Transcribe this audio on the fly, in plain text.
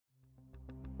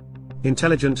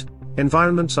Intelligent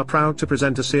environments are proud to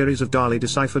present a series of DALI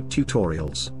deciphered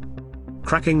tutorials.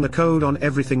 Cracking the code on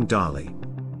everything DALI.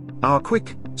 Our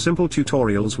quick, simple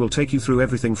tutorials will take you through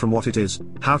everything from what it is,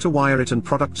 how to wire it and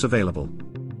products available.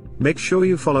 Make sure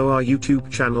you follow our YouTube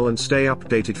channel and stay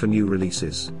updated for new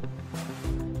releases.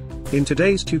 In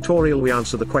today's tutorial we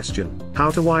answer the question, how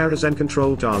to wire a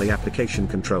zencontrol DALI application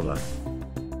controller.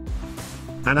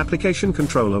 An application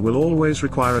controller will always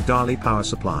require a DALI power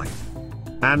supply.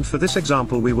 And for this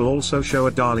example we will also show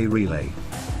a DALI relay.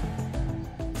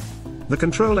 The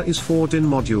controller is 4 DIN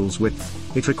modules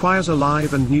width. It requires a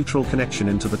live and neutral connection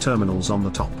into the terminals on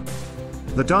the top.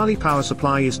 The DALI power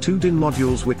supply is 2 DIN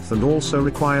modules width and also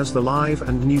requires the live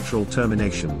and neutral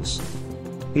terminations.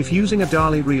 If using a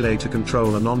DALI relay to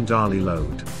control a non-DALI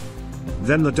load,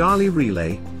 then the DALI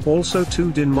relay, also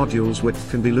 2 DIN modules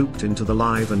width, can be looped into the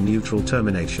live and neutral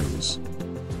terminations.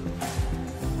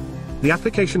 The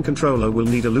application controller will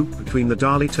need a loop between the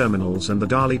DALI terminals and the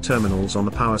DALI terminals on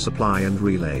the power supply and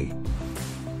relay.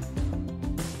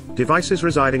 Devices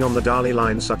residing on the DALI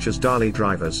line such as DALI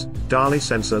drivers, DALI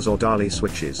sensors or DALI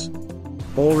switches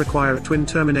all require a twin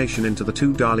termination into the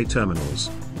 2 DALI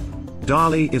terminals.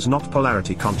 DALI is not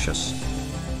polarity conscious.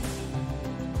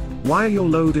 Wire your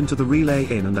load into the relay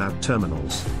in and out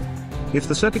terminals. If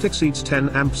the circuit exceeds 10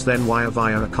 amps then wire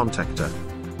via a contactor.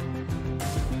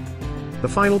 The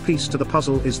final piece to the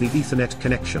puzzle is the Ethernet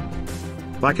connection.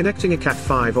 By connecting a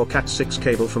Cat5 or Cat6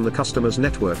 cable from the customer's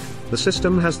network, the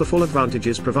system has the full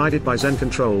advantages provided by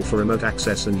zencontrol for remote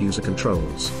access and user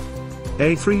controls.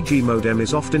 A 3G modem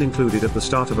is often included at the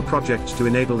start of a project to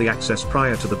enable the access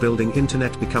prior to the building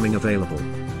internet becoming available.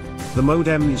 The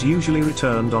modem is usually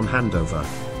returned on handover.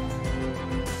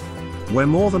 Where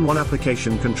more than one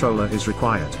application controller is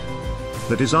required,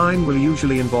 the design will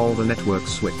usually involve a network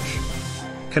switch.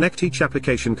 Connect each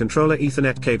application controller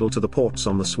Ethernet cable to the ports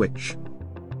on the switch.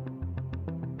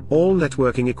 All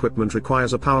networking equipment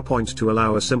requires a power point to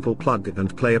allow a simple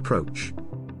plug-and-play approach.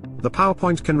 The power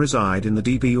point can reside in the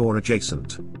DB or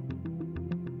adjacent.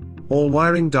 All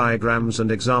wiring diagrams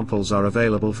and examples are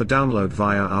available for download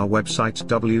via our website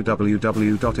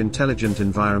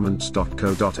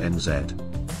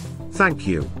www.intelligentenvironments.co.nz. Thank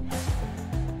you.